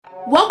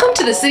Welcome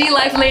to the City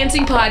Life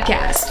Lansing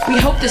podcast. We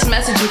hope this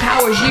message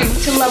empowers you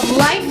to love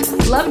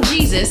life, love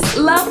Jesus,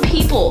 love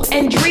people,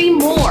 and dream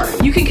more.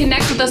 You can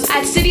connect with us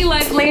at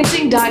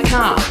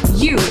citylifelansing.com.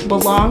 You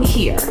belong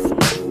here.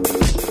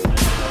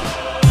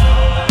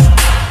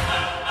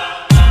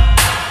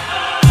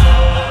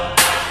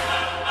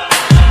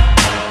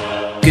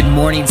 Good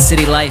morning,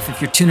 City Life.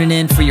 If you're tuning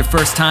in for your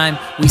first time,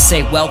 we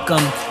say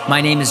welcome. My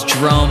name is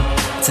Jerome.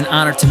 It's an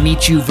honor to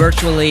meet you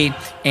virtually,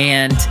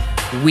 and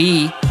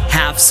we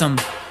have some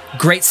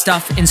great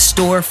stuff in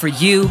store for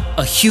you.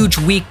 A huge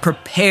week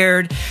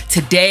prepared.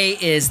 Today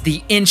is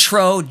the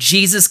intro,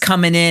 Jesus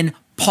coming in,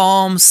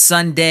 Palm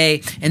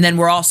Sunday, and then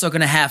we're also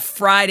going to have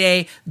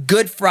Friday,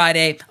 Good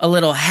Friday, a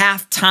little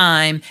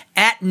halftime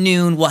at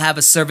noon. We'll have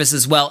a service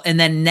as well. And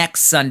then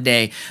next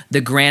Sunday, the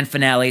grand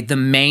finale, the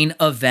main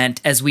event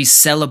as we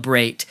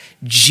celebrate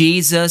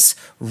Jesus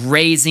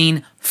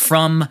raising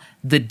from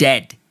the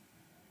dead.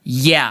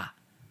 Yeah,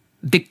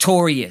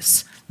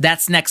 victorious.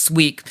 That's next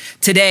week.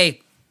 Today,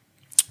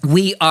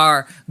 we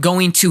are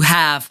going to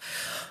have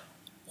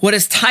what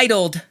is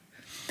titled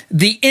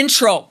the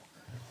intro.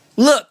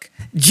 Look,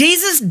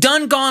 Jesus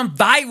done gone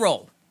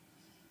viral.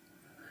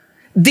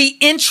 The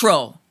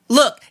intro.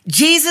 Look,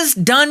 Jesus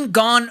done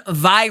gone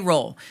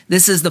viral.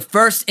 This is the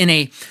first in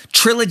a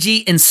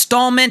trilogy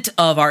installment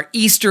of our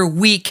Easter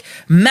week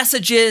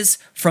messages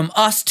from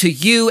us to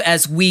you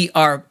as we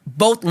are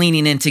both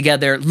leaning in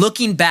together,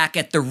 looking back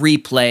at the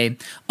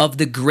replay of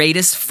the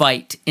greatest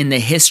fight in the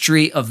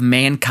history of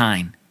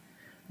mankind.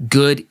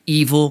 Good,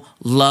 evil,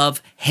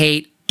 love,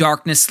 hate,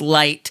 darkness,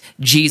 light,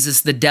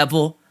 Jesus, the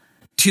devil,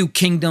 two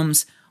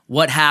kingdoms.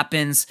 What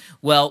happens?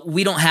 Well,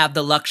 we don't have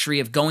the luxury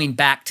of going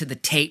back to the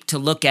tape to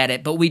look at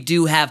it, but we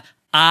do have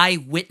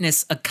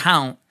eyewitness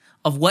account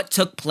of what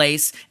took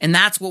place, and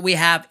that's what we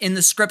have in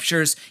the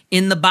scriptures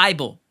in the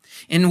Bible.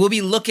 And we'll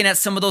be looking at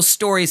some of those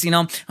stories,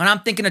 when I'm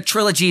thinking of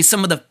trilogy,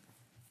 some of the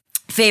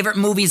favorite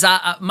movies,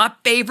 my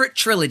favorite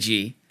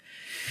trilogy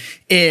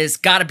is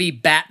gotta be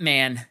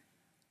Batman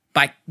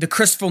by the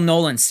Christopher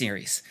Nolan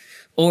series,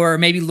 or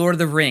maybe Lord of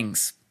the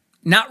Rings.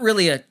 Not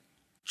really a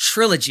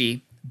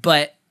trilogy,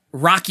 but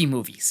Rocky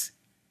movies.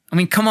 I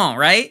mean, come on,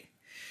 right?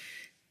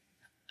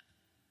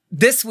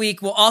 This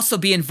week, we'll also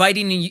be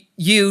inviting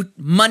you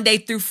Monday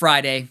through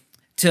Friday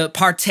to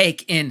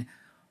partake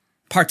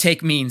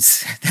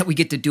means that we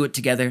get to do it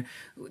together.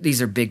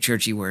 These are big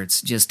churchy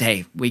words. Just,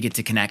 hey, we get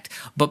to connect.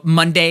 But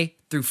Monday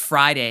through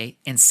Friday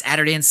and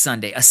Saturday and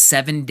Sunday, a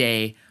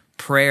 7-day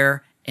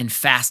prayer and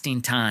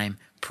fasting time,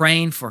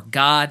 praying for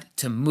God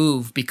to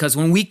move. Because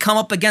when we come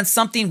up against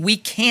something we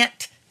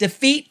can't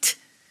defeat,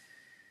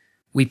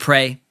 we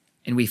pray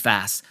and we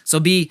fast. So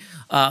be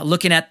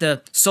looking at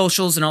the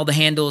socials and all the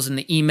handles and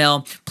the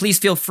email. Please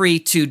feel free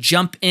to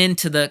jump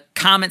into the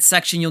comment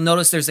section. You'll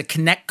notice there's a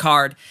connect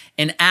card.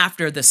 And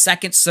after the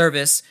second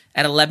service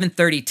at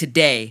 11:30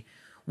 today,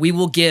 we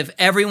will give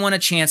everyone a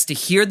chance to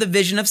hear the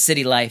vision of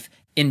City Life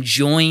and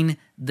join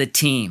the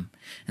team.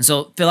 And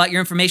so fill out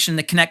your information in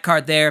the connect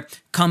card there.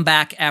 Come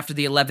back after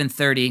the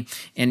 11:30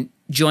 and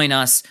join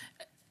us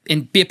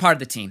and be a part of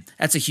the team.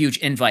 That's a huge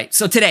invite.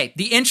 So today,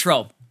 the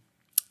intro.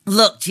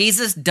 Look,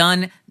 Jesus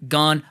done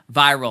gone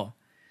viral.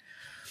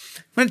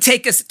 I'm going to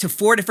take us to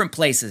 4 different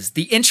places.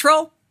 The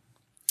intro,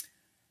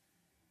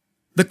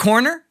 the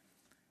corner,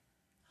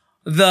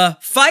 the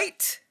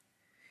fight,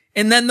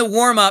 and then the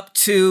warm-up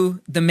to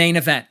the main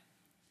event.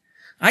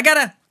 I got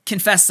to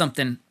confess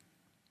something.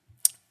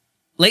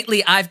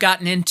 Lately, I've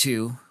gotten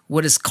into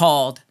what is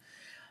called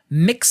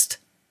mixed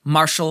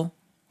martial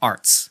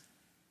arts.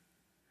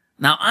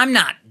 Now, I'm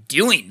not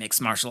doing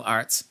mixed martial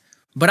arts,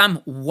 but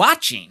I'm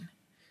watching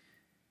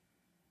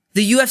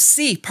the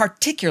UFC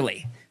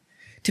particularly,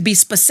 to be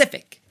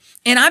specific.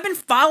 And I've been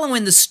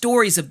following the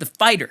stories of the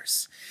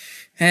fighters.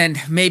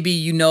 And maybe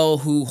you know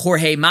who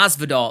Jorge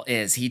Masvidal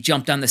is. He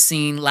jumped on the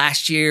scene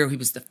last year. He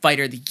was the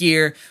fighter of the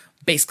year.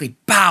 Basically,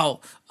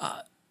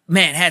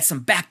 had some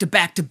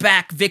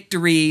back-to-back-to-back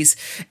victories.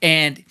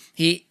 And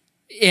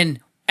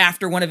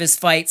after one of his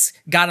fights,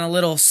 got in a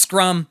little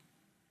scrum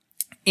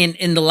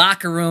in the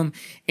locker room,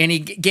 and he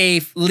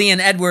gave Leon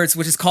Edwards,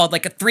 which is called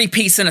like a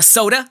 3-piece in a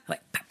soda,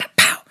 like pow, pow,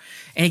 pow.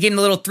 And he gave him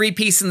a little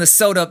 3-piece in the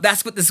soda.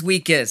 That's what this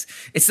week is.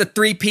 It's the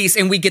 3-piece,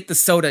 and we get the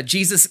soda.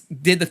 Jesus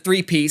did the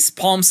 3-piece,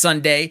 Palm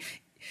Sunday,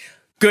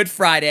 Good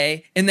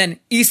Friday, and then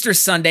Easter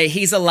Sunday,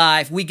 he's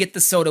alive. We get the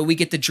soda, we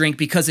get the drink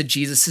because of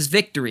Jesus'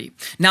 victory.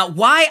 Now,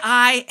 why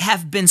I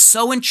have been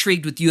so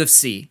intrigued with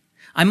UFC,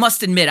 I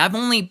must admit, I've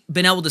only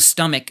been able to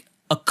stomach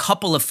a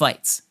couple of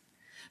fights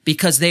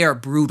because they are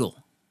brutal.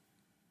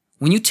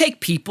 When you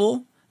take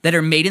people that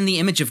are made in the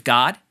image of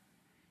God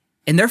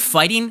and they're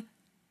fighting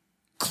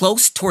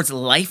close towards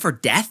life or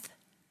death,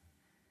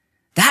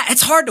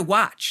 it's hard to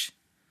watch.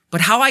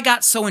 But how I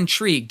got so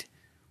intrigued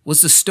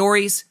was the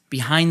stories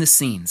behind the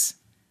scenes.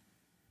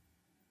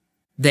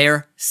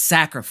 Their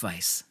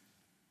sacrifice.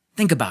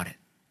 Think about it.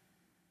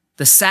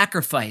 The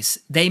sacrifice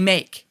they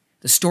make,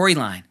 the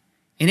storyline.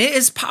 And it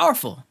is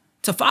powerful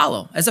to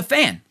follow as a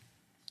fan.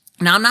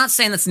 Now, I'm not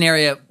saying that's an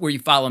area where you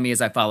follow me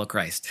as I follow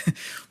Christ,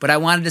 but I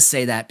wanted to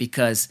say that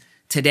because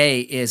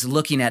today is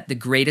looking at the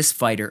greatest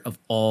fighter of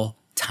all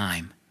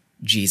time,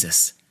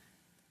 Jesus.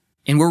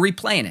 And we're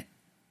replaying it.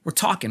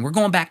 We're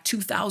going back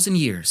 2,000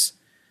 years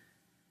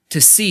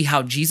to see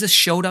how Jesus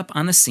showed up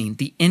on the scene,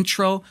 the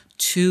intro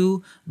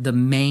to the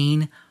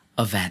main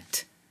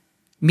event.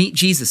 Meet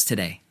Jesus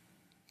today.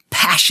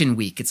 Passion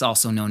Week, it's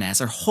also known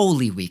as, or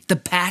Holy Week, the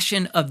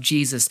passion of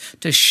Jesus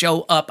to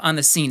show up on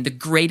the scene, the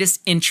greatest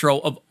intro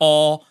of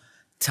all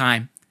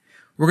time.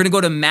 We're going to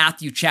go to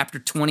Matthew chapter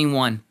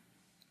 21.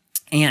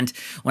 And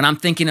when I'm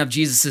thinking of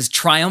Jesus'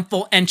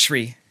 triumphal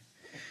entry,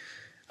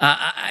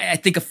 I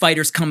think of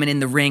fighters coming in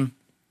the ring.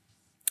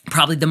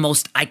 Probably the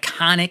most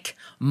iconic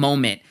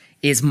moment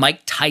is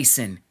Mike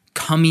Tyson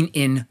coming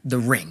in the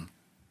ring.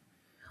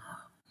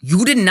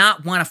 You did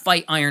not want to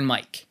fight Iron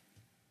Mike.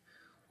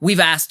 We've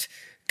asked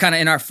kind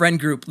of in our friend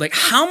group, like,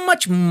 how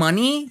much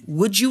money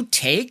would you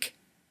take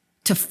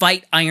to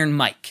fight Iron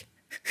Mike?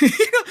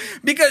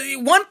 Because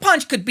one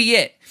punch could be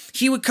it.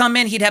 He would come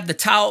in, he'd have the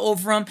towel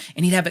over him,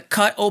 and he'd have it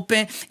cut open,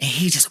 and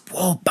he just,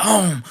 whoa,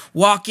 boom,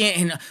 walk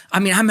in. And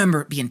I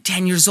remember being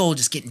 10 years old,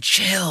 just getting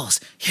chills.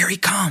 Here he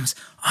comes,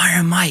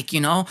 Iron Mike,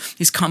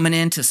 He's coming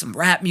into some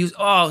rap music.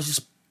 Oh, it's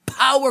just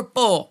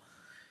powerful.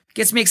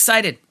 Gets me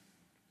excited.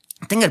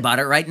 I'm thinking about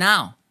it right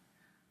now.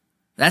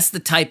 That's the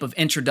type of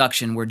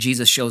introduction where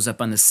Jesus shows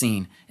up on the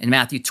scene. In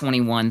Matthew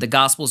 21, the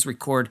Gospels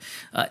record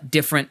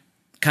different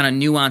kind of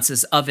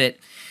nuances of it.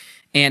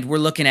 And we're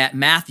looking at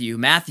Matthew.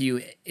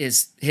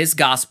 His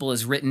gospel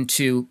is written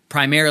to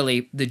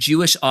primarily the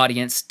Jewish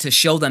audience to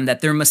show them that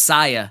their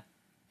Messiah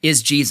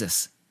is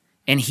Jesus.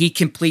 And he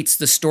completes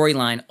the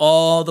storyline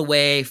all the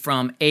way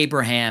from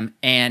Abraham,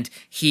 and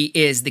he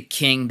is the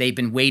king they've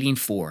been waiting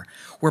for.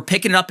 We're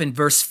picking it up in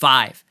verse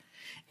 5.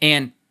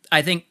 And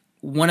I think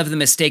one of the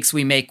mistakes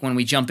we make when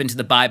we jump into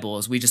the Bible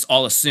is we just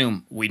all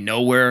assume we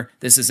know where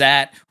this is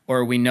at,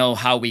 or we know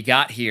how we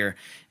got here.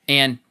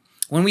 And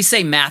when we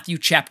say Matthew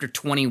chapter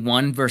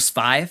 21, verse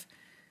 5,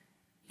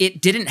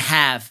 it didn't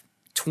have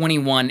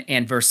 21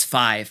 and verse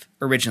 5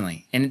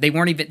 originally. And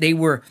they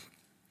were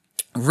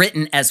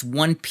written as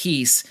one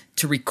piece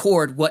to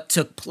record what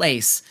took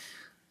place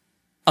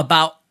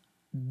about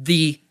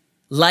the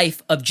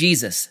life of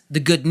Jesus,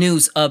 the good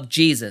news of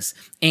Jesus.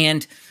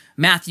 And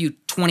Matthew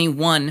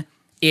 21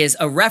 is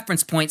a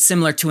reference point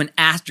similar to an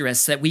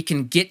asterisk so that we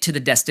can get to the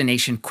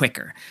destination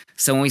quicker.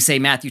 So when we say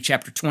Matthew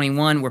chapter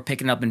 21, we're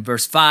picking up in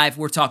verse 5.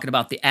 We're talking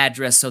about the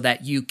address so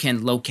that you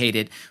can locate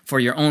it for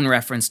your own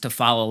reference to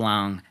follow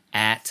along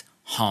at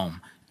home.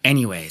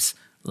 Anyways,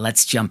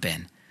 let's jump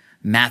in.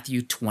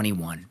 Matthew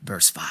 21,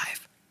 verse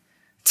 5.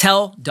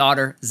 Tell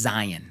daughter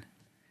Zion,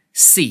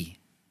 see,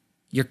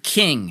 your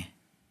king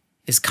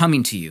is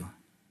coming to you,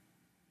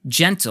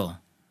 gentle,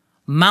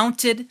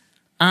 mounted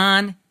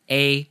on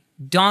a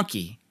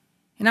donkey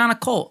and on a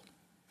colt,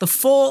 the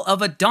foal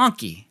of a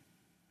donkey.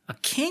 A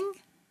king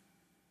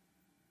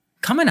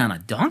coming on a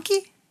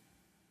donkey?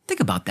 Think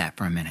about that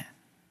for a minute.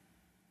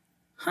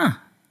 What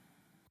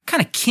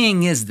kind of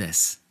king is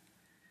this?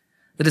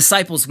 The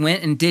disciples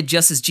went and did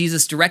just as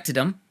Jesus directed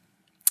them.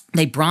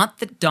 They brought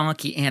the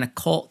donkey and a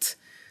colt.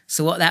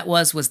 So what that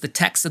was the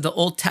text of the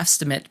Old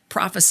Testament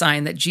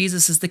prophesying that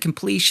Jesus is the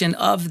completion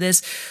of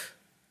this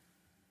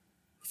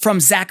from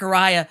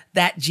Zechariah,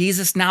 that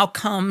Jesus now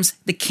comes,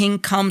 the king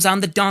comes on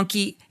the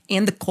donkey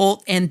and the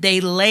colt, and they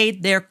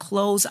laid their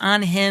clothes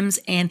on him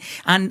and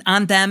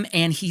on them,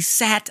 and he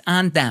sat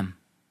on them,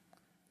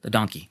 the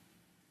donkey.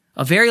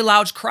 A very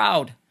large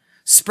crowd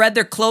spread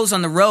their clothes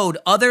on the road.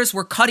 Others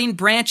were cutting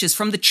branches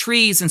from the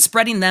trees and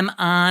spreading them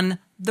on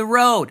the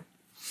road.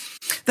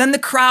 Then the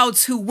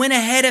crowds who went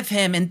ahead of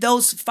him and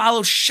those who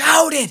followed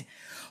shouted,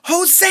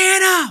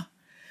 Hosanna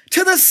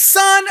to the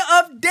Son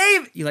of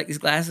David. You like these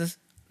glasses?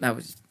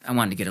 I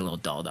wanted to get a little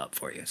dolled up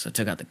for you, so I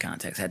took out the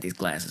context, had these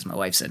glasses. My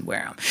wife said,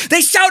 wear them.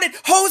 They shouted,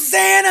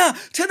 Hosanna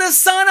to the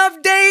Son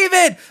of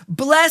David.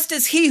 Blessed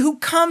is he who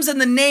comes in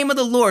the name of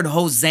the Lord.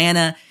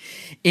 Hosanna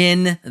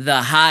in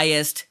the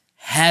highest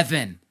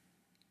heaven.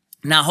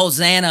 Now,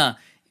 Hosanna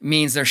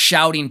means they're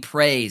shouting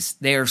praise.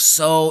 They're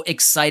so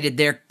excited.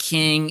 Their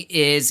king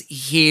is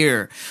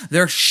here.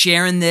 They're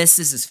sharing this.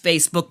 This is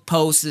Facebook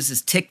posts. This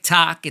is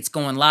TikTok. It's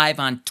going live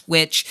on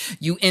Twitch.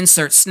 You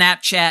insert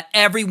Snapchat.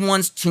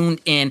 Everyone's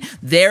tuned in.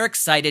 They're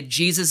excited.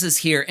 Jesus is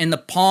here. And the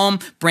palm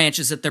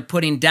branches that they're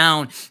putting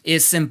down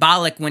is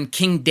symbolic when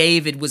King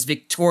David was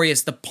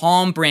victorious. The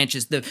palm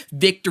branches, the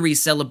victory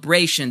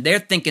celebration. They're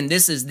thinking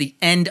this is the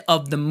end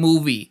of the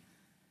movie.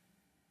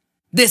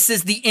 This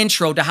is the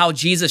intro to how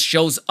Jesus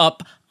shows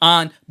up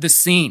on the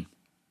scene.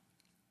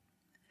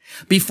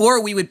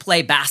 Before we would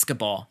play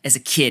basketball as a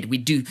kid,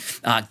 we'd do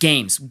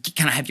games. We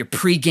kind of have your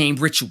pre-game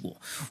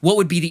ritual. What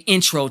would be the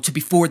intro to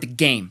before the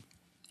game?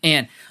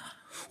 And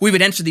we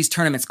would enter these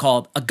tournaments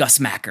called a Gus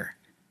Macker.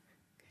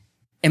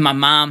 And my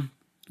mom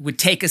would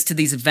take us to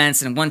these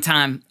events. And one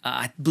time,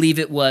 I believe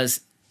it was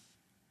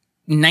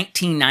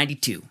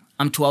 1992.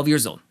 I'm 12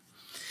 years old.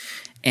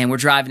 And we're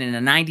driving in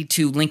a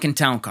 92 Lincoln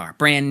Town Car,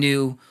 brand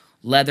new,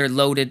 leather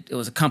loaded. It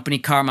was a company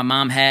car my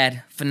mom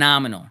had.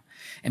 Phenomenal.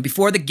 And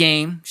before the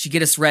game, she'd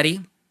get us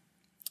ready.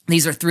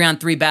 These are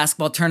 3-on-3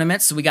 basketball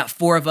tournaments, so we got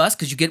 4 of us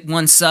because you get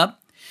 1 sub.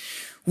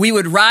 We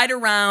would ride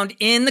around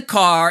in the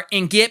car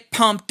and get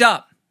pumped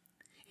up.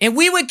 And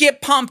we would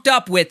get pumped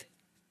up with,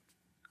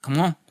 come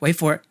on, wait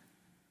for it.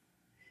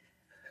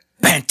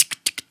 Bant,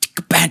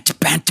 bant,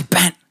 bant,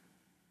 bant.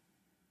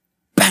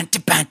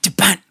 Bant, bant,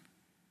 bant.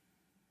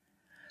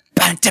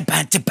 Bant,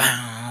 bant,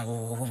 bant.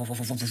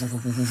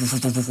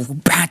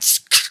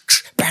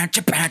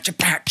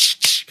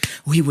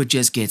 We would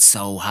just get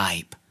so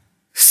hype.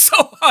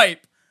 So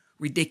hype.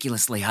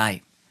 Ridiculously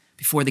hype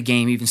before the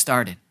game even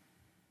started.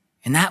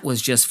 And that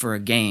was just for a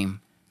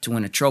game to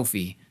win a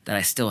trophy that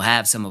I still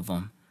have some of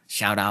them.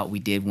 Shout out, we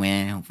did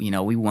win. You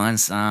know, we won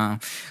some.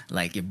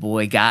 Like your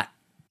boy got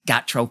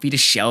trophy to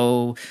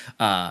show.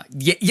 I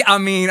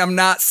mean, I'm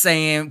not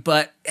saying,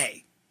 but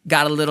hey,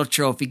 got a little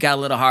trophy, got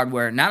a little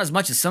hardware. Not as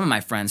much as some of my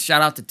friends.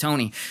 Shout out to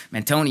Tony.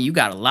 Man, Tony, you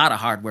got a lot of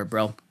hardware,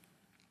 bro.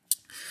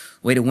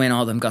 Way to win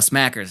all them Gus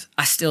Mackers.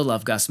 I still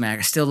love Gus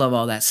Macker. I still love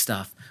all that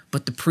stuff.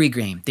 But the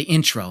pregame, the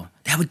intro,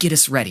 that would get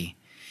us ready.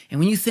 And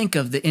when you think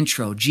of the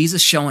intro,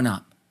 Jesus showing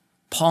up,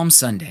 Palm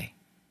Sunday,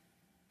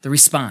 the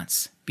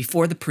response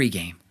before the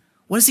pregame,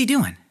 what is he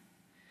doing?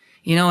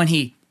 You know, and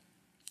he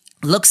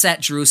looks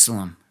at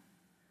Jerusalem,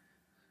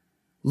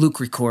 Luke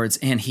records,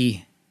 and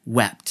he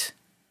wept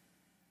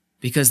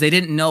because they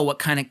didn't know what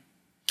kind of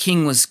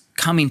king was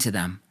coming to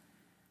them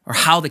or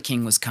how the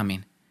king was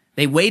coming.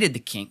 They waited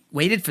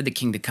for the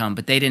king to come,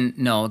 but they didn't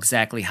know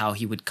exactly how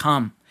he would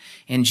come.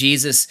 And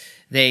Jesus,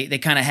 they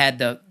kind of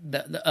had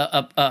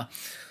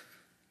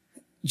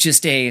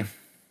just a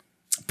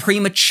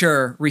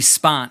premature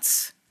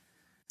response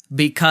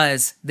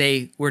because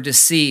they were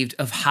deceived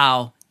of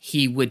how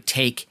he would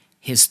take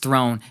his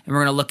throne. And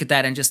we're going to look at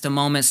that in just a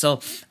moment. So,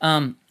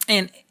 and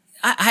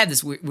I have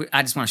this,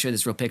 I just want to share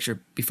this real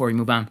picture before we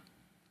move on.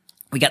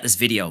 We got this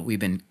video we've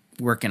been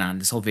working on,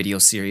 this whole video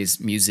series,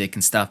 music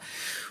and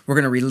stuff. We're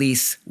going to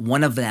release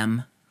one of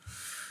them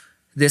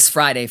this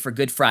Friday for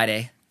Good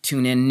Friday.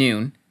 Tune in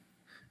noon.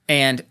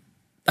 And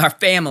our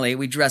family,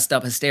 we dressed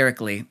up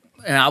hysterically.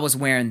 And I was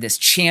wearing this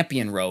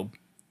champion robe.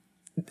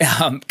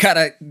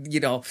 Kind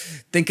of,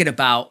 thinking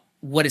about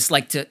what it's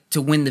like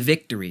to win the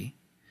victory.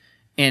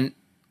 And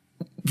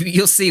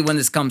you'll see when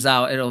this comes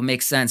out, it'll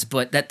make sense.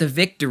 But that the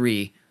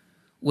victory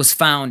was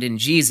found in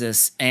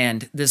Jesus.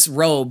 And this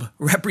robe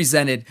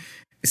represented,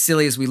 as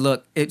silly as we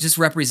look, it just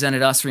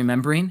represented us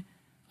remembering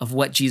of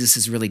what Jesus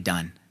has really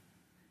done.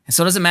 And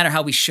so it doesn't matter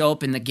how we show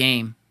up in the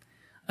game.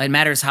 It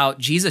matters how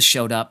Jesus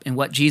showed up and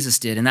what Jesus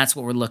did, and that's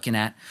what we're looking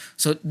at.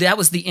 So that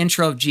was the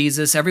intro of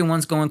Jesus.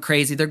 Everyone's going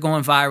crazy. They're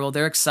going viral.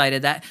 They're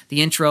excited. That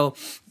the intro,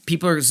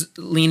 people are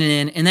leaning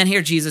in. And then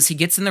here Jesus, he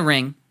gets in the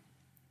ring,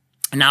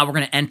 and now we're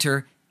going to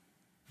enter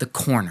the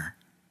corner.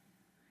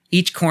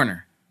 Each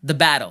corner, the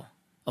battle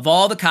of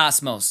all the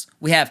cosmos.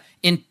 We have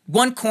in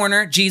one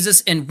corner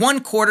Jesus, in one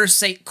corner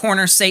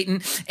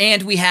Satan,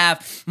 and we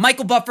have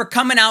Michael Buffer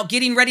coming out,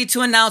 getting ready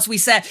to announce. We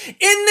said,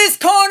 in this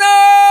corner,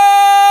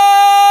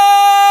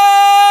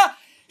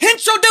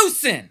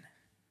 introducing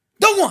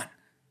the one,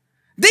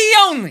 the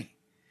only,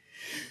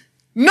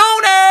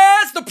 known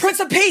as the Prince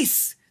of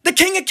Peace, the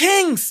King of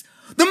Kings,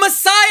 the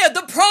Messiah,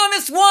 the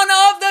promised one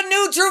of the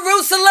New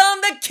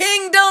Jerusalem, the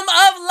kingdom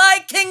of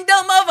light,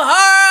 kingdom of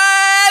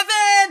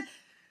heaven.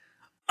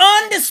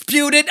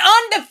 Undisputed,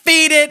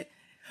 undefeated,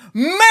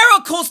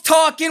 miracles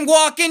talking,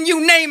 walking,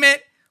 you name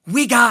it.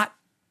 We got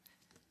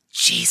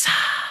Jesus.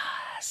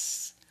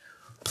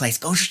 Place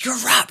goes your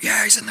rap,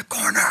 yeah, he's in the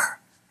corner.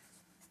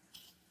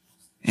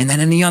 And then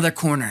in the other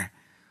corner,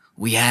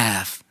 we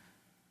have,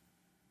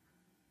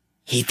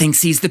 he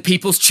thinks he's the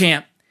people's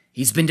champ.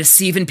 He's been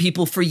deceiving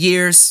people for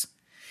years.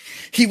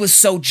 He was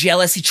so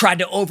jealous, he tried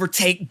to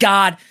overtake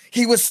God.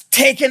 He was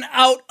taken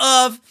out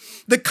of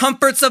the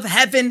comforts of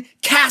heaven,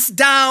 cast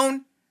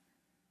down.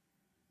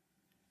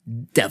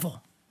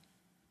 Devil.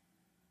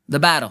 The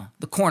battle,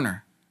 the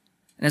corner.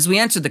 And as we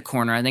enter the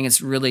corner, I think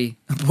it's really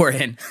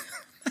important.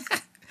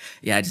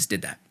 Yeah, I just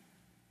did that.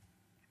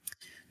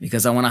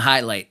 Because I want to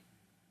highlight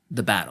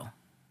the battle.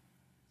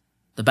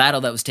 The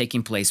battle that was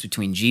taking place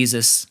between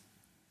Jesus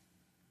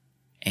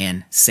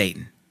and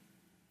Satan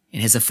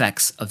and his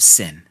effects of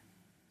sin.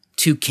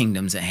 2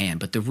 kingdoms at hand,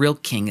 but the real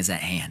king is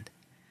at hand.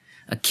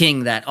 A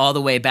king that all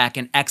the way back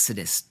in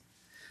Exodus,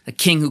 a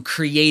king who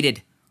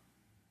created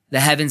the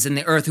heavens and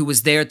the earth, who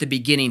was there at the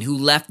beginning, who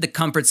left the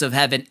comforts of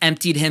heaven,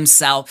 emptied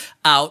himself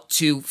out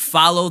to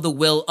follow the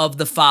will of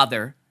the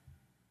Father.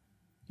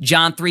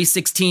 John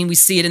 3:16, we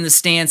see it in the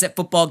stands at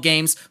football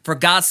games. For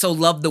God so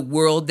loved the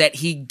world that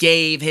he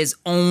gave his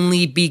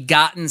only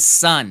begotten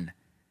Son,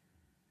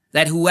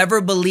 that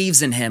whoever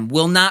believes in him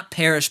will not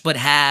perish but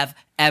have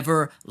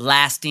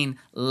everlasting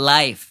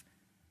life.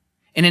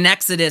 And in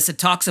Exodus, it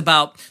talks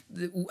about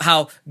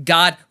how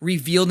God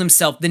revealed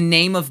himself, the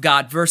name of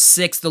God. Verse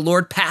 6, the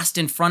Lord passed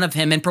in front of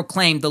him and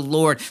proclaimed, the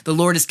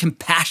Lord is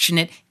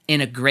compassionate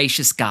and a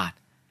gracious God,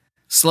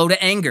 slow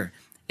to anger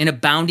and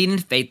abounding in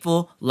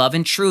faithful love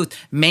and truth,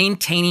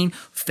 maintaining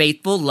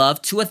faithful love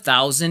to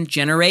 1,000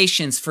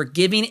 generations,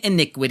 forgiving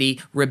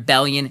iniquity,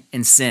 rebellion,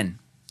 and sin.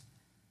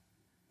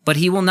 But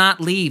he will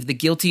not leave the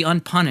guilty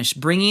unpunished,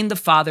 bringing the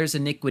father's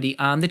iniquity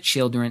on the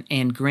children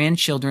and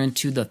grandchildren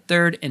to the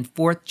 3rd and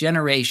 4th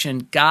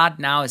generation. God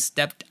now has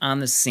stepped on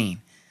the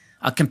scene.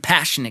 A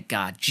compassionate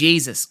God,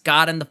 Jesus,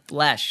 God in the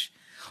flesh,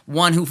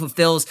 one who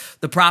fulfills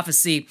the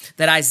prophecy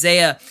that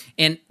Isaiah,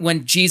 and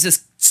when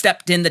Jesus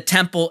stepped in the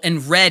temple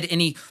and read, and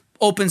he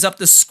opens up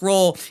the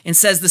scroll and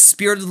says, the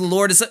Spirit of the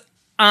Lord is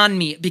on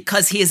me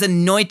because he has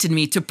anointed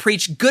me to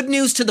preach good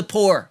news to the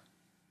poor.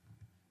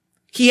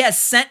 He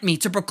has sent me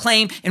to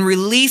proclaim and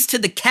release to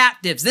the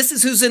captives. This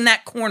is who's in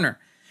that corner.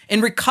 In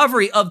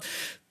recovery of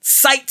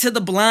sight to the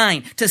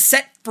blind, to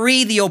set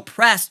free the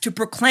oppressed, to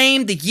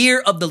proclaim the year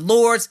of the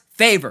Lord's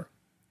favor.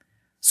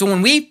 So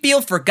when we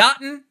feel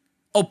forgotten,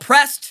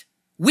 oppressed,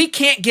 we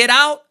can't get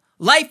out,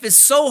 life is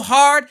so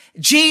hard,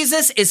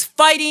 Jesus is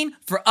fighting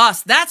for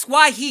us. That's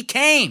why he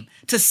came,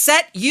 to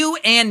set you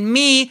and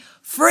me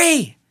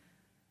free.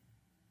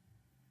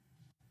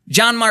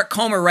 John Mark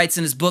Comer writes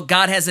in his book,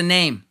 God Has a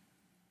Name,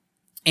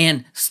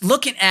 and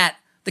looking at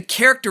the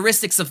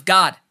characteristics of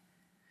God.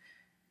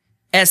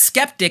 As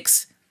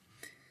skeptics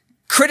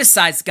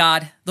criticize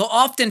God, they'll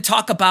often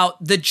talk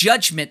about the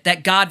judgment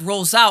that God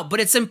rolls out, but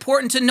it's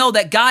important to know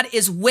that God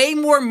is way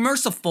more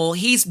merciful.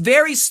 He's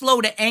very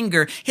slow to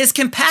anger. His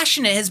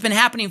compassionate has been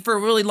happening for a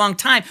really long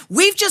time.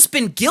 We've just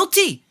been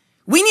guilty.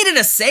 We needed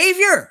a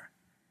savior.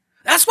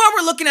 That's why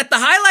we're looking at the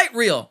highlight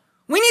reel.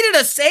 We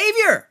needed a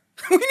savior.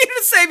 We needed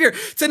a savior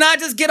to not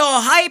just get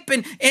all hype,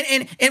 and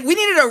we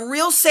needed a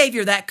real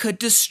savior that could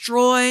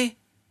destroy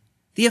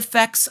the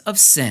effects of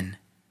sin.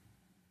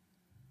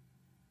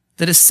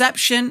 The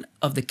deception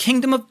of the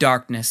kingdom of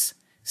darkness,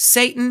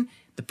 Satan,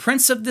 the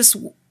prince of this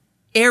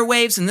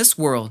airwaves in this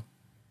world,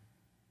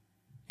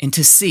 and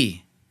to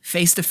see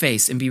face to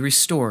face and be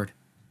restored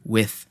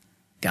with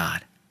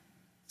God.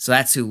 So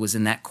that's who was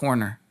in that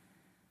corner.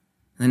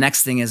 And the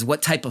next thing is,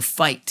 what type of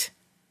fight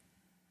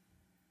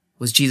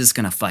was Jesus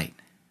going to fight?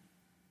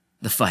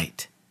 The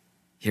fight.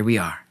 Here we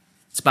are.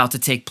 It's about to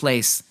take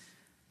place,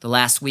 the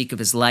last week of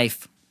his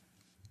life.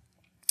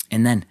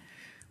 And then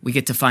we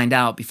get to find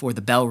out before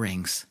the bell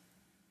rings,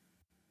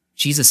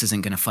 Jesus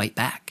isn't going to fight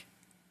back.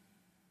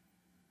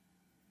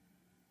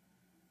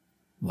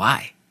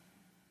 Why?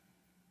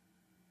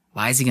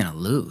 Why is he going to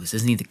lose?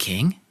 Isn't he the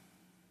king? In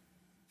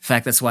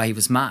fact, that's why he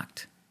was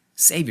mocked.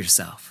 Save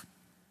yourself.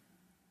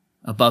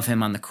 Above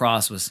him on the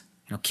cross was,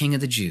 King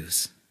of the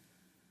Jews.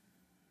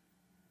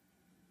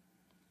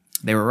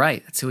 They were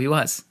right. That's who he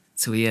was.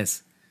 That's who he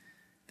is.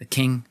 The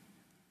King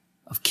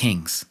of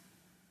Kings.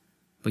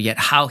 But yet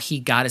how he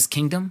got his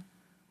kingdom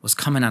was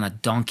coming on a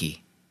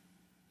donkey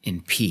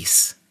in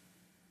peace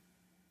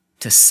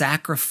to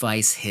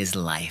sacrifice his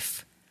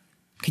life.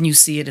 Can you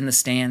see it in the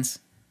stands?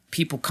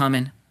 People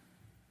coming.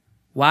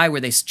 Why were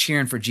they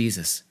cheering for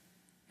Jesus?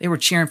 They were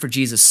cheering for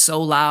Jesus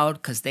so loud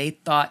because they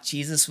thought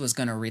Jesus was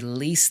going to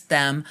release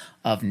them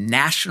of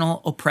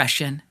national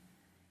oppression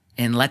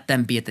and let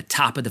them be at the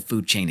top of the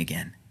food chain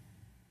again.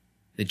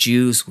 The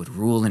Jews would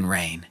rule and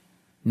reign.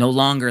 No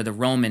longer the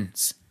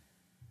Romans,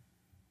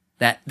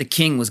 that the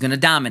king was going to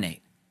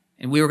dominate,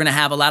 and we were going to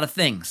have a lot of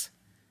things.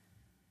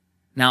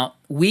 Now,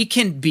 we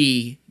can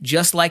be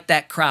just like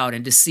that crowd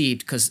and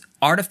deceived because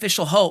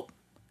artificial hope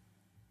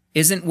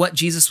isn't what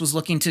Jesus was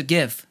looking to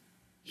give.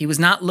 He was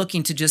not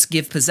looking to just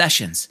give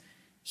possessions.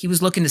 He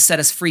was looking to set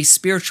us free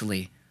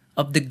spiritually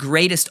of the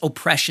greatest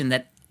oppression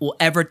that will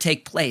ever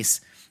take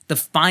place, the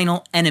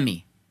final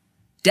enemy,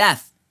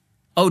 death.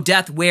 Oh,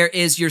 death, where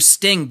is your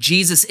sting?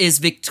 Jesus is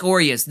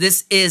victorious.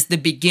 This is the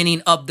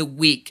beginning of the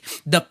week.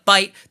 The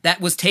fight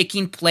that was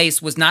taking place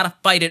was not a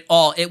fight at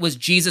all. It was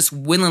Jesus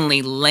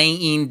willingly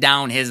laying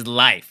down his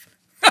life.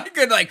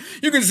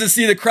 You can just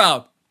see the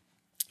crowd.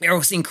 You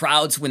ever seen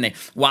crowds when they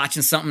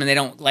watching something and they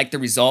don't like the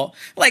result?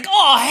 Like,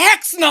 oh,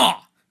 heck no.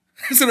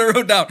 That's what I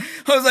wrote down.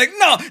 I was like,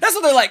 no. That's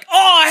what they're like.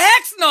 Oh,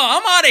 heck no.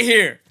 I'm out of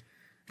here.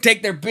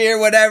 Take their beer,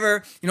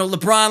 whatever.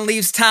 LeBron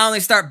leaves town. They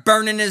start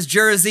burning his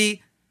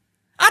jersey.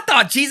 I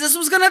thought he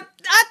was gonna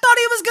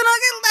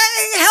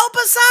help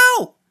us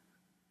out.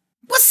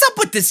 What's up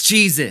with this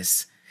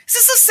Jesus? Is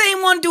this the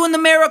same one doing the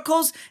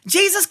miracles?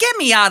 Jesus, get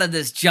me out of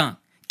this junk.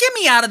 Get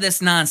me out of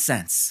this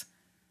nonsense.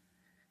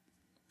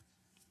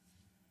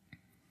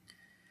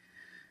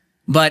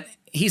 But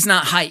he's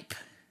not hype.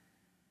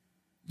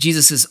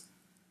 Jesus is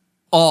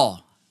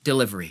all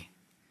delivery.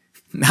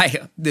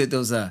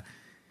 Those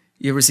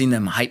you ever seen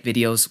them hype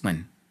videos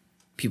when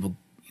people,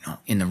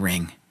 in the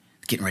ring,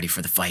 getting ready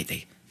for the fight,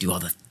 they do all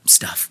the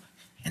stuff,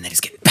 and they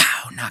just get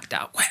knocked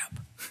out,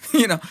 wham,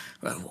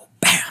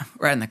 bam,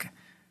 right in the,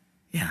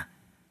 yeah.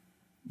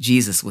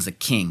 Jesus was a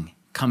king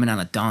coming on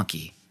a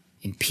donkey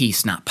in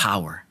peace, not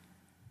power.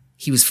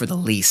 He was for the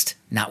least,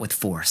 not with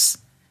force.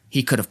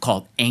 He could have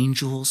called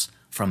angels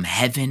from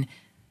heaven.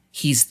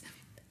 He's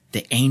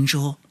the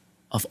angel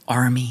of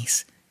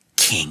armies,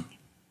 king.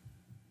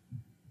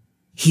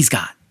 He's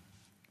got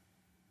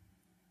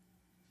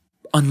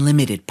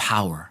unlimited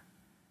power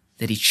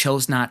that he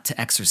chose not to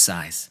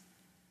exercise.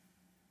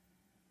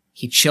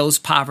 He chose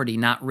poverty,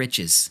 not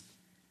riches.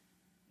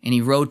 And he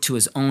rode to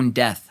his own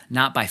death,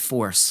 not by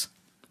force,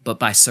 but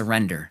by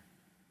surrender,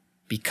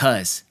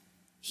 because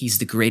he's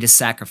the greatest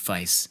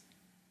sacrifice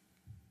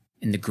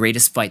in the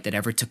greatest fight that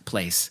ever took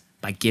place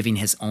by giving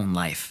his own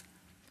life.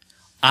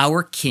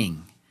 Our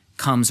King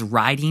comes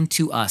riding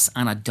to us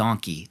on a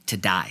donkey to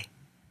die.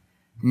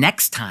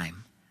 Next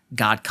time,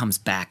 God comes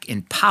back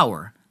in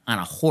power on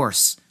a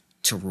horse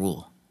to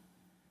rule.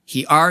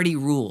 He already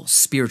rules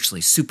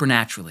spiritually,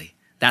 supernaturally.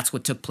 That's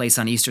what took place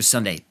on Easter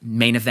Sunday,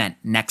 main event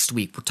next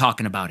week. We're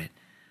talking about it.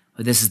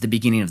 But this is the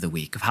beginning of the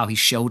week of how he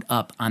showed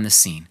up on the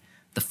scene,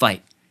 the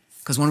fight.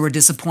 Because when we're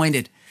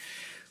disappointed,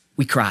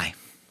 we cry,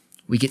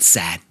 we get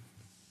sad.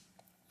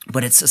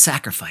 But it's a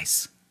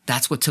sacrifice.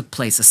 That's what took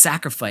place, a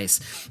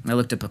sacrifice. And I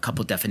looked up a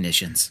couple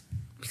definitions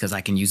because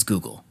I can use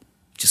Google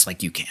just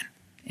like you can.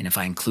 And if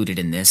I include it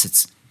in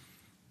this,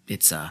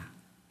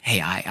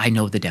 I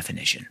know the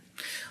definition.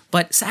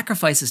 But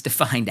sacrifice is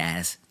defined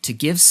as to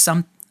give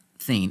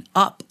something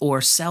up or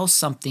sell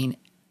something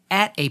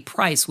at a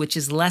price which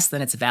is less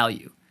than its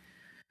value.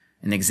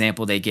 An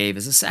example they gave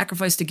is a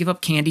sacrifice to give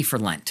up candy for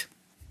Lent.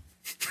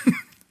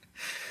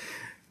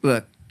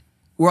 Look,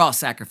 we're all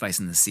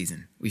sacrificing this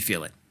season. We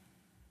feel it.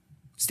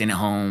 Staying at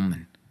home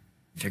and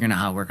figuring out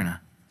how we're going to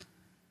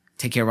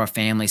take care of our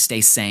family,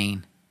 stay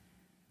sane.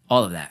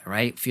 All of that,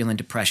 right? Feeling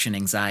depression,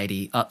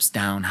 anxiety, ups,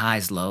 downs,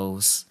 highs,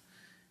 lows.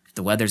 If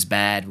the weather's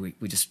bad,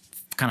 we just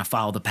kind of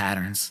follow the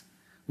patterns.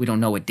 We don't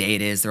know what day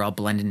it is. They're all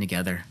blending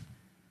together.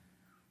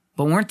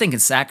 But when we're thinking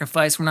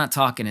sacrifice, we're not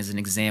talking as an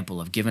example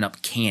of giving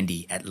up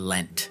candy at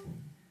Lent.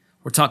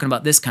 We're talking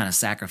about this kind of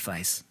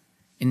sacrifice.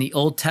 In the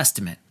Old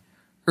Testament,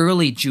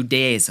 early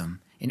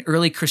Judaism, and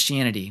early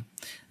Christianity,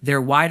 their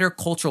wider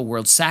cultural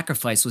world,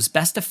 sacrifice was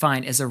best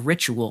defined as a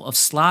ritual of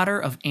slaughter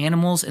of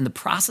animals and the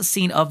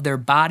processing of their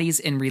bodies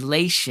in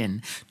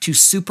relation to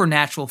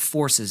supernatural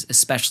forces,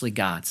 especially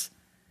God's.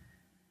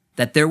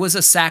 That there was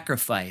a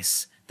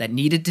sacrifice that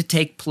needed to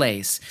take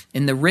place,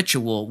 and the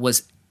ritual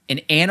was an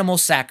animal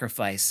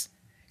sacrifice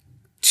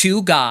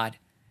to God,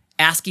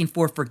 asking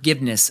for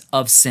forgiveness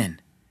of sin.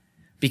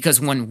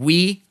 Because when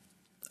we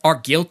are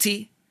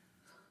guilty,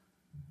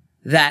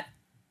 that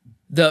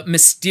the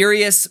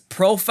mysterious,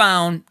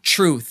 profound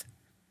truth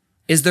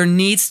is there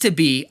needs to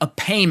be a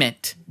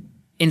payment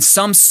in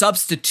some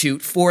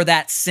substitute for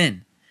that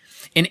sin.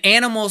 And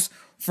animals,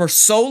 for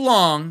so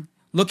long,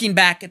 looking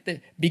back at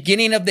the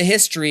beginning of the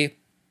history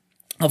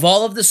of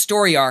all of the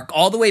story arc,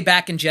 all the way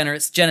back in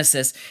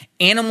Genesis,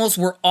 animals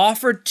were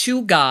offered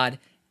to God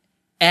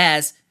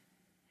as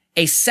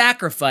a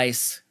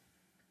sacrifice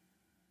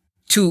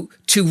to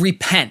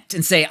repent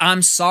and say,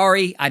 I'm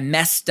sorry, I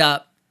messed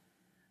up.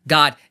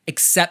 God,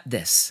 accept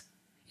this.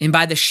 And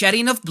by the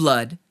shedding of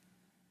blood,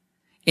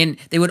 and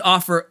they would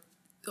offer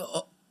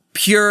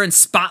pure and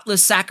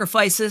spotless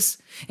sacrifices.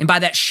 And by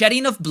that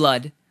shedding of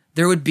blood,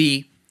 there would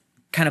be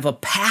kind of a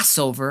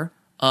Passover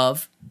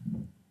of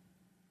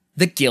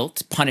the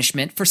guilt,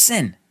 punishment for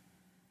sin.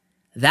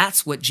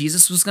 That's what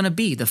Jesus was going to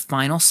be, the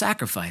final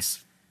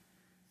sacrifice.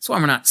 That's why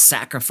we're not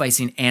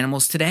sacrificing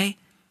animals today.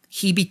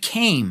 He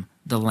became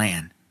the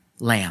lamb.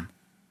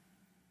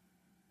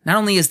 Not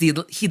only is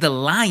he the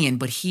lion,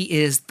 but he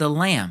is the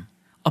lamb.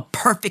 A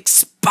perfect,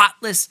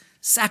 spotless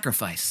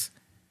sacrifice.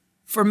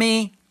 For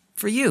me,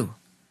 for you.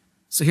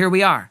 So here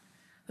we are.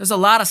 There's a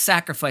lot of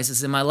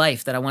sacrifices in my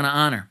life that I want to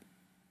honor.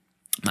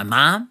 My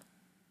mom,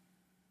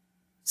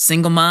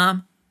 single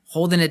mom,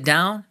 holding it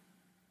down.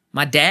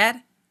 My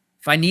dad,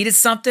 if I needed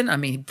something,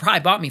 he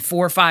probably bought me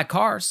 4 or 5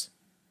 cars.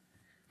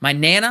 My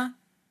Nana,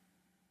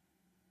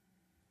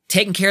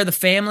 taking care of the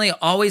family,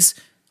 always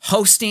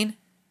hosting.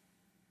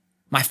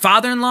 My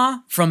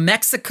father-in-law from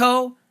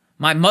Mexico,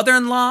 my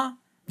mother-in-law,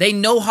 they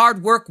know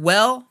hard work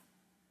well.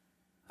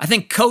 I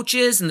think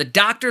coaches and the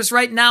doctors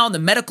right now, and the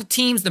medical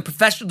teams, the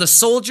professionals, the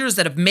soldiers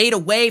that have made a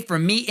way for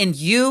me and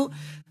you,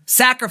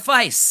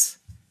 sacrifice.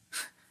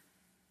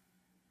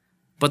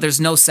 But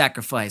there's no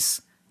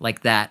sacrifice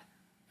like that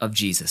of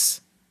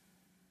Jesus.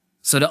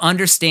 So to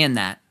understand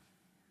that,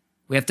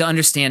 we have to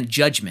understand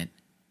judgment.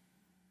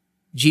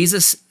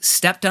 Jesus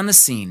stepped on the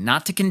scene,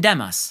 not to condemn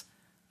us,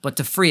 but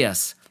to free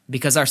us.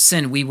 Because our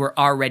sin, we were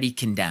already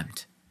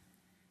condemned.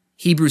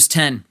 Hebrews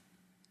 10,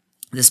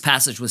 this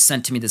passage was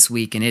sent to me this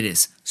week, and it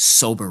is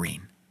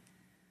sobering.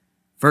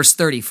 Verse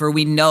 30, for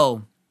we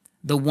know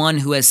the one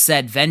who has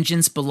said,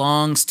 vengeance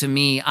belongs to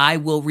me, I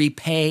will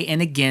repay, and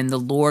again the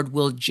Lord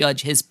will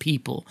judge his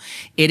people.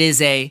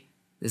 This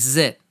is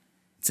it.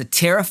 It's a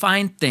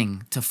terrifying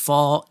thing to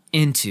fall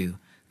into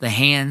the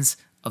hands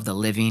of the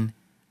living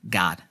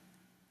God.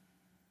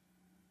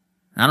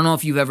 I don't know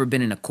if you've ever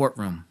been in a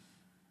courtroom.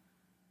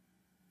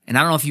 And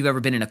I don't know if you've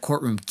ever been in a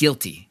courtroom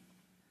guilty,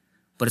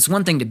 but it's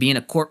one thing to be in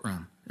a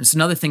courtroom. It's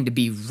another thing to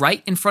be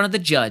right in front of the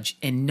judge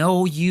and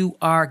know you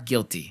are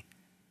guilty.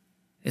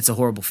 It's a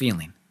horrible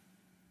feeling.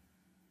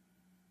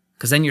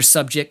 Because then you're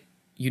subject,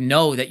 you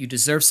know that you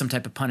deserve some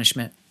type of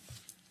punishment,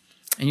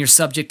 and you're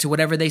subject to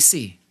whatever they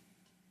see.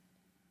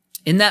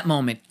 In that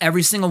moment,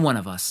 every single one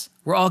of us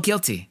We're all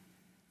guilty,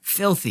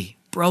 filthy,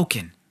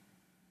 broken,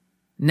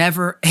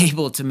 never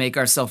able to make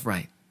ourselves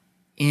right.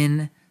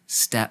 In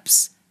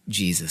steps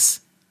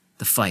Jesus.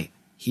 The fight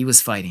he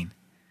was fighting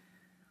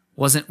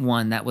wasn't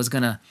one that was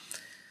going to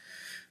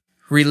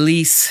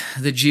release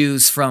the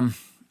Jews from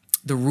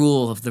the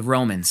rule of the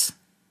Romans.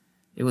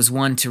 It was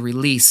one to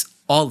release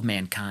all of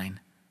mankind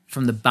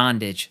from the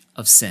bondage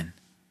of sin.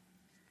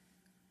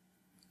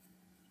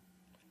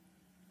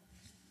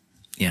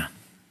 Yeah.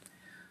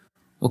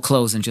 We'll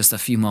close in just a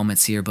few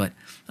moments here, but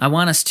I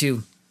want us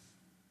to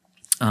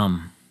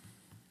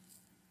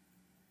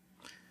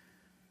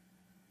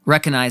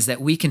recognize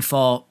that we can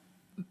fall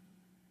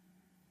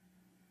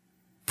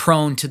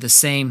prone to the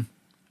same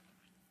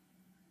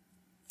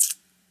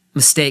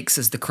mistakes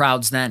as the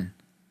crowds then,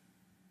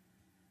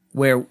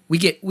 where we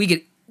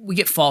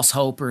get false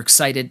hope or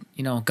excited,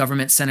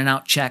 government sending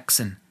out checks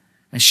and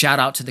shout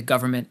out to the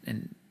government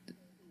and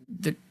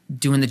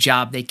doing the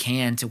job they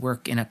can to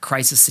work in a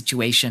crisis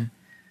situation.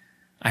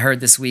 I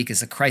heard this week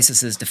as a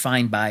crisis is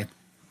defined by,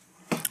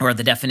 or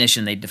the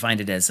definition, they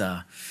defined it as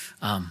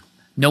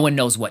no one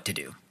knows what to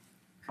do.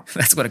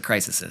 That's what a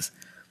crisis is.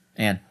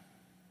 And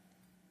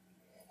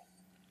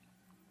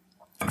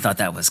I thought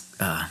that was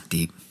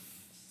deep.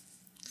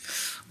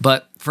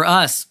 But for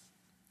us,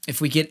 if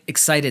we get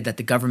excited that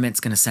the government's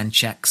going to send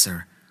checks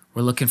or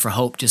we're looking for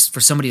hope just for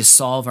somebody to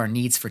solve our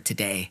needs for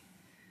today,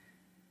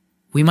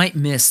 we might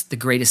miss the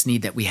greatest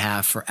need that we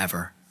have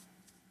forever.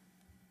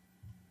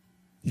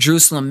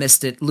 Jerusalem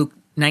missed it. Luke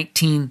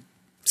 19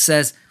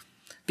 says,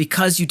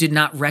 because you did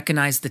not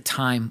recognize the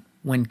time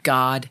when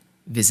God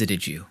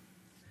visited you.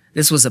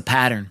 This was a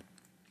pattern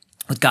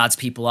with God's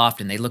people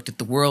often. They looked at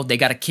the world. They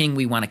got a king.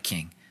 We want a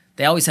king.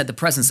 They always had the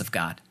presence of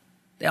God.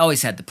 They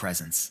always had the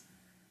presence.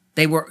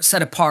 They were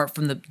set apart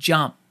from the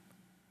jump.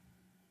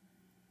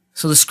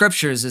 So the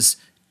scriptures is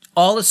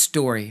all a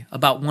story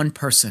about one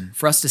person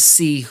for us to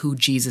see who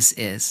Jesus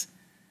is.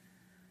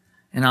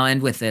 And I'll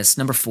end with this.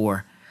 Number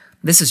 4,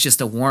 this is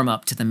just a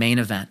warm-up to the main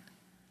event.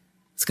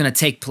 It's going to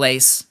take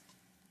place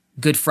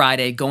Good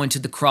Friday, going to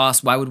the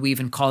cross. Why would we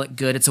even call it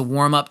good? It's a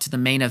warm-up to the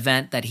main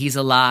event that he's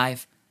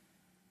alive.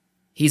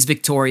 He's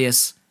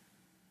victorious.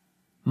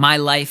 My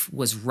life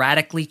was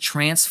radically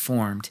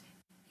transformed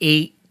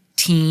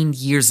 18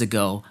 years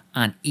ago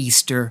on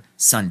Easter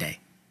Sunday.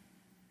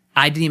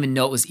 I didn't even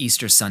know it was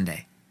Easter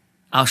Sunday.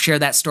 I'll share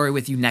that story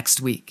with you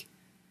next week.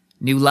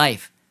 New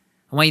life.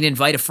 I want you to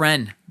invite a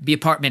friend. Be a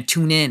part, man,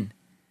 tune in.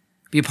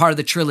 Be a part of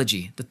the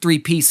trilogy, the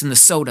 3-piece and the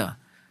soda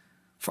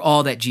for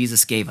all that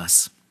Jesus gave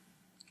us.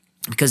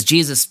 Because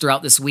Jesus,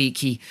 throughout this week,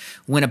 he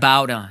went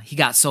about, he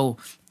got so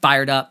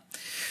fired up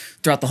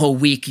throughout the whole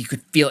week, you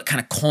could feel it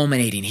kind of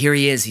culminating. Here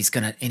he is,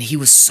 and he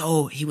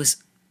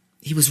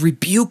was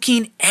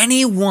rebuking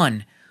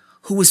anyone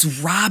who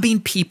was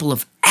robbing people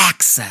of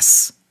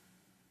access.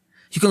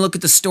 You can look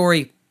at the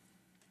story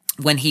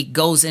when he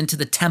goes into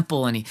the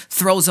temple and he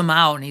throws them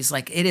out and he's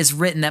like, it is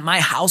written that my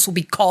house will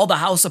be called a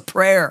house of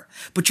prayer,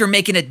 but you're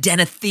making a den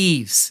of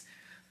thieves.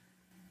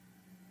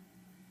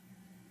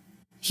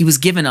 He was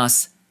giving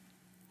us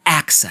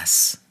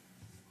access.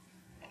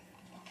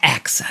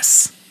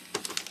 Access.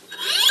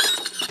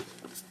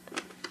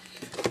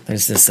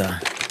 There's this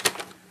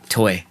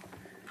toy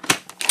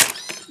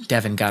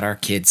Devin got our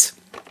kids.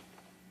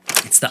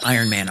 It's the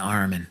Iron Man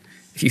arm, and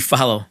if you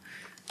follow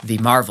the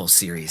Marvel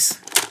series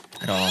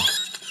at all,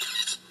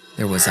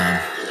 there was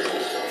I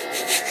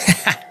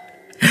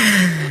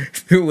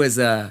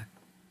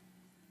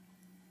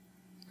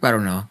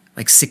don't know,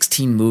 like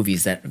 16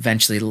 movies that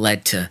eventually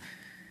led to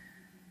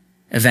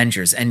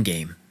Avengers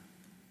Endgame.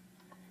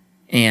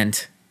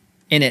 And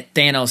in it,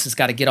 Thanos has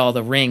got to get all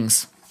the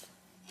rings.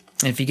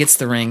 And if he gets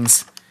the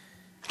rings,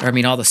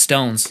 all the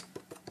stones,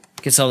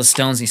 gets all the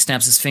stones, and he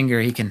snaps his finger,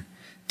 he can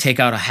take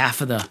out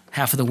half of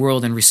the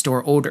world and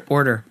restore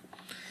order.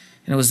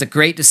 And it was a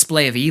great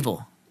display of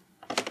evil,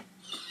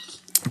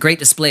 a great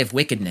display of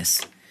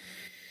wickedness.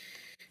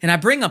 And I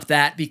bring up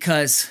that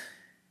because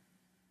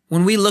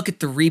when we look at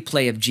the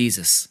replay of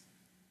Jesus,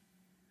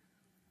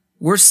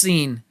 we're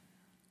seeing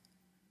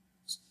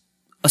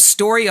a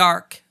story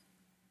arc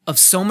of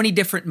so many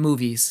different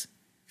movies,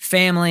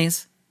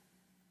 families,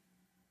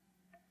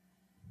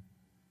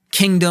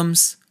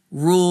 kingdoms,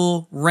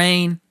 rule,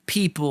 reign,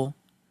 people,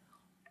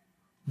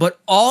 but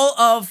all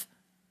of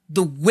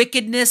the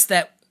wickedness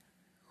that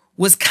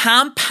was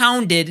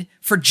compounded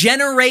for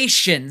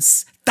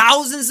generations,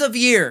 thousands of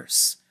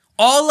years,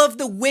 all of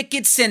the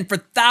wicked sin for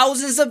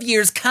thousands of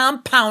years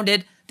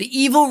compounded, the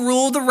evil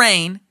rule, the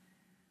reign,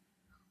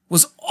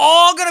 was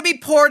all going to be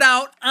poured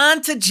out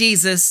onto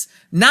Jesus,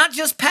 not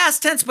just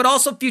past tense, but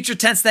also future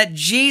tense, that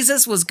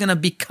Jesus was going to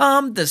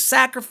become the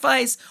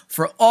sacrifice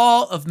for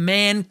all of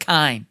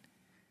mankind.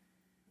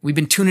 We've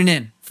been tuning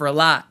in for a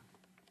lot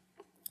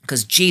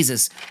because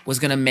Jesus was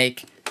going to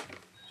make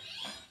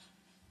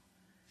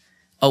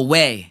a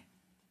way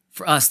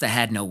for us that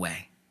had no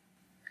way.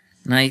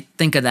 And I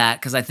think of that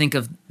because I think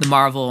of the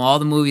Marvel, all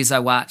the movies I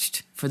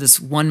watched for this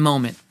one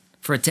moment,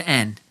 for it to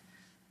end.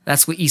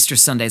 That's what Easter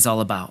Sunday is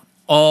all about.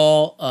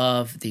 All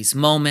of these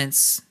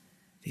moments,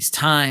 these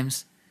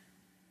times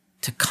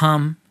to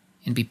come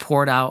and be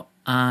poured out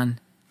on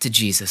to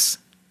Jesus.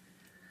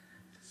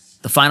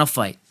 The final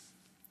fight,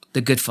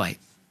 the good fight,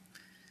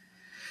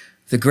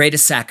 the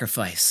greatest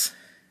sacrifice,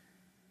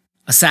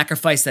 a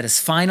sacrifice that is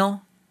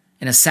final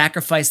and a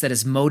sacrifice that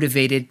is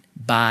motivated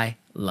by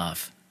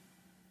love.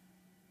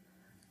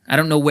 I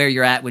don't know where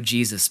you're at with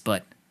Jesus,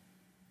 but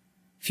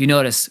if you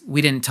notice,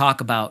 we didn't talk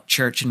about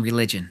church and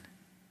religion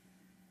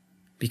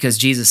because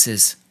Jesus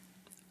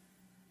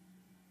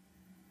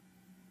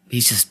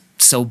he's just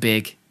so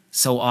big,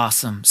 so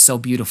awesome, so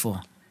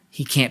beautiful.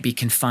 He can't be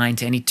confined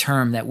to any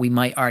term that we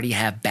might already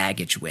have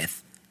baggage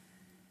with.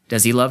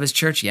 Does he love his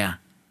church? Yeah.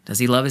 Does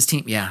he love his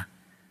team? Yeah.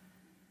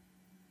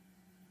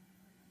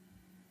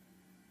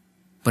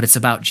 But it's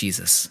about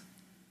Jesus,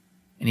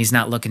 and he's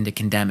not looking to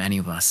condemn any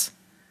of us.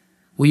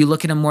 Will you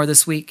look at him more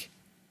this week?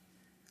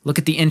 Look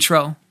at the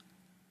intro.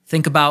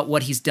 Think about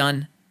what he's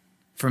done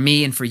for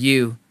me and for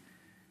you.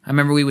 I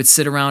remember we would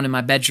sit around in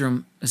my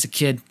bedroom as a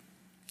kid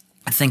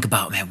and think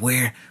about, man,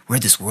 where'd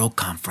this world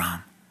come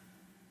from?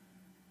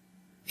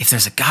 If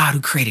there's a God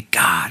who created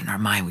God, in our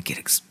mind would get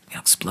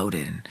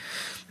exploded. And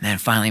then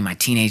finally in my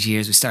teenage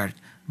years, we started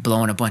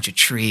blowing a bunch of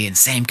tree and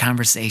same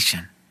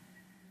conversation.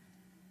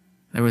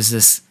 There was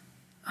this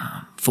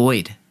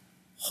void,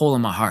 hole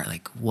in my heart.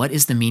 Like, what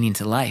is the meaning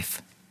to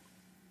life?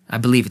 I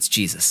believe it's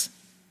Jesus.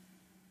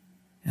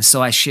 And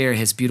so I share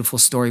his beautiful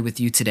story with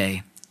you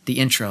today, the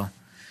intro.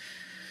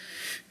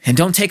 And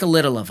don't take a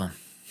little of him.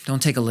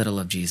 Don't take a little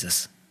of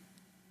Jesus.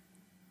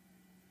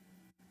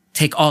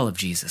 Take all of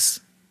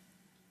Jesus.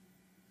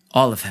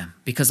 All of him.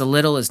 Because a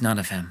little is none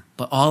of him.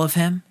 But all of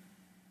him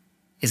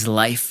is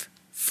life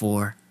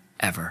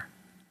forever.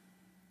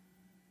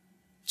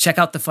 Check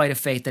out the fight of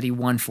faith that he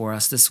won for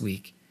us this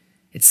week.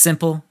 It's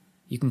simple.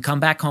 You can come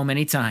back home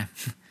anytime.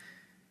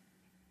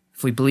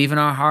 If we believe in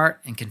our heart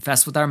and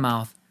confess with our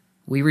mouth,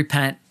 we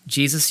repent.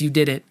 Jesus, you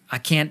did it. I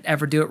can't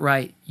ever do it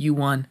right. You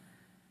won.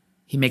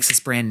 He makes us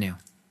brand new.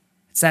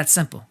 It's that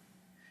simple.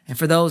 And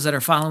for those that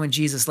are following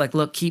Jesus, like,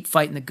 look, keep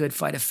fighting the good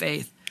fight of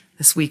faith.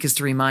 This week is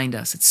to remind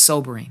us. It's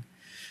sobering.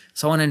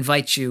 So I want to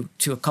invite you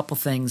to a couple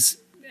things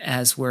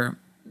as we're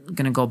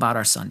going to go about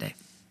our Sunday.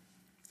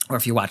 Or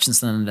if you're watching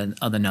something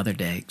on another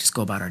day, just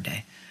go about our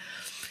day.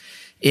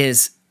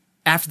 Is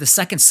after the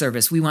second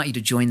service, we want you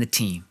to join the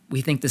team.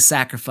 We think the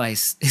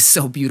sacrifice is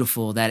so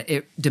beautiful that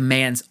it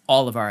demands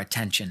all of our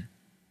attention,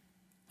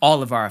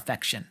 all of our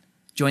affection.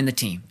 Join the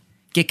team.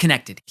 Get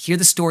connected. Hear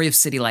the story of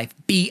City Life.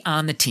 Be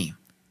on the team.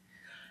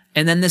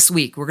 And then this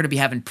week, we're going to be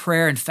having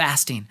prayer and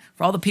fasting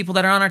for all the people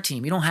that are on our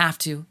team. You don't have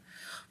to,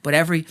 but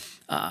every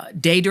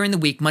day during the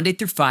week, Monday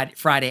through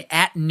Friday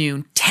at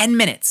noon, 10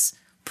 minutes,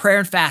 prayer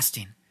and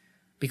fasting,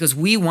 because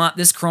we want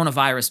this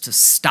coronavirus to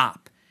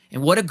stop.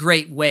 And what a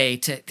great way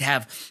to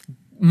have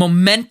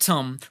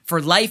momentum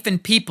for life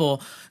and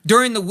people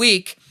during the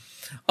week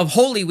of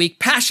Holy Week,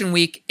 Passion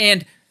Week,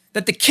 and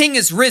that the King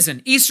is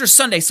risen, Easter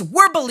Sunday. So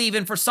we're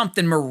believing for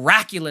something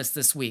miraculous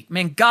this week.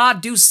 Man,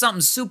 God, do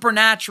something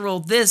supernatural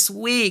this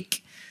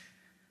week.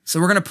 So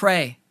we're going to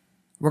pray.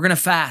 We're going to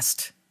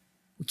fast.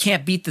 We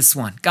can't beat this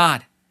one.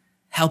 God,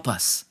 help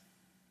us.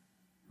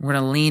 We're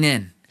going to lean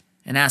in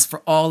and ask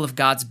for all of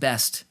God's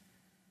best.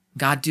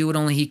 God, do what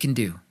only he can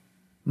do.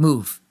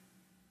 Move.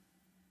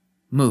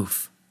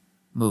 Move.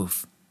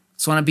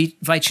 So I want to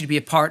invite you to be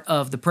a part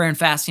of the prayer and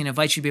fasting,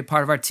 invite you to be a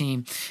part of our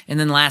team. And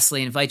then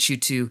lastly, invite you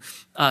to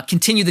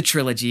continue the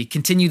trilogy,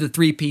 continue the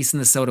 3-piece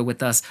and the soda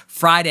with us.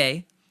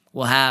 Friday,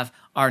 we'll have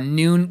our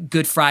noon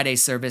Good Friday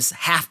service,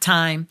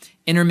 halftime,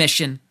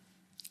 intermission,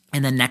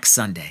 and then next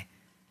Sunday,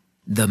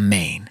 the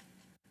main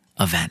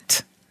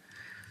event.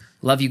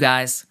 Love you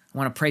guys. I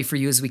want to pray for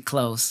you as we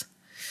close.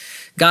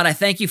 God, I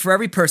thank you for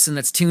every person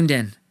that's tuned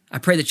in. I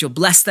pray that you'll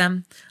bless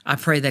them. I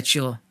pray that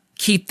you'll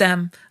keep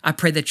them. I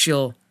pray that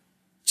you'll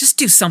just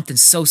do something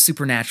so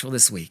supernatural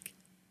this week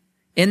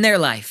in their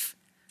life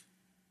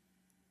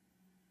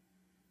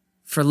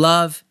for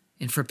love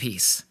and for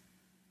peace.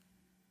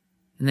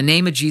 In the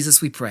name of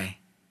Jesus, we pray.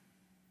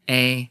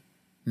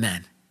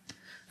 Amen.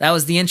 That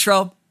was the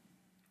intro.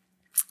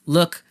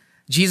 Look,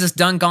 Jesus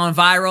done gone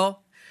viral.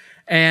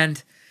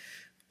 And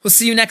we'll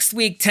see you next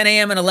week, 10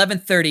 a.m. and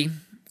 11:30.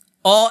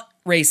 All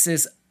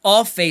races,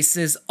 all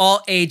faces,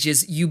 all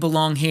ages, you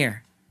belong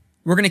here.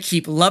 We're going to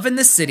keep loving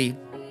the city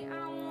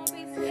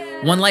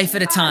one life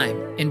at a time,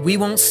 and we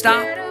won't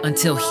stop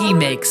until he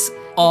makes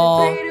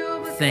all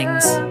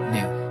things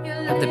new.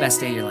 Have the best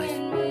day of your life.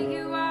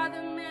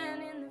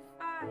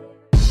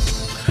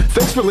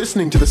 Thanks for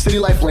listening to the City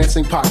Life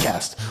Lansing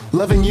podcast.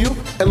 Loving you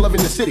and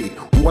loving the city,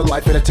 one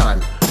life at a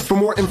time. For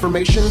more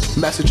information,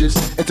 messages,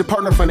 and to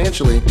partner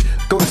financially,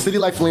 go to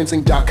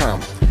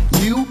citylifelansing.com.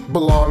 You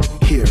belong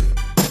here.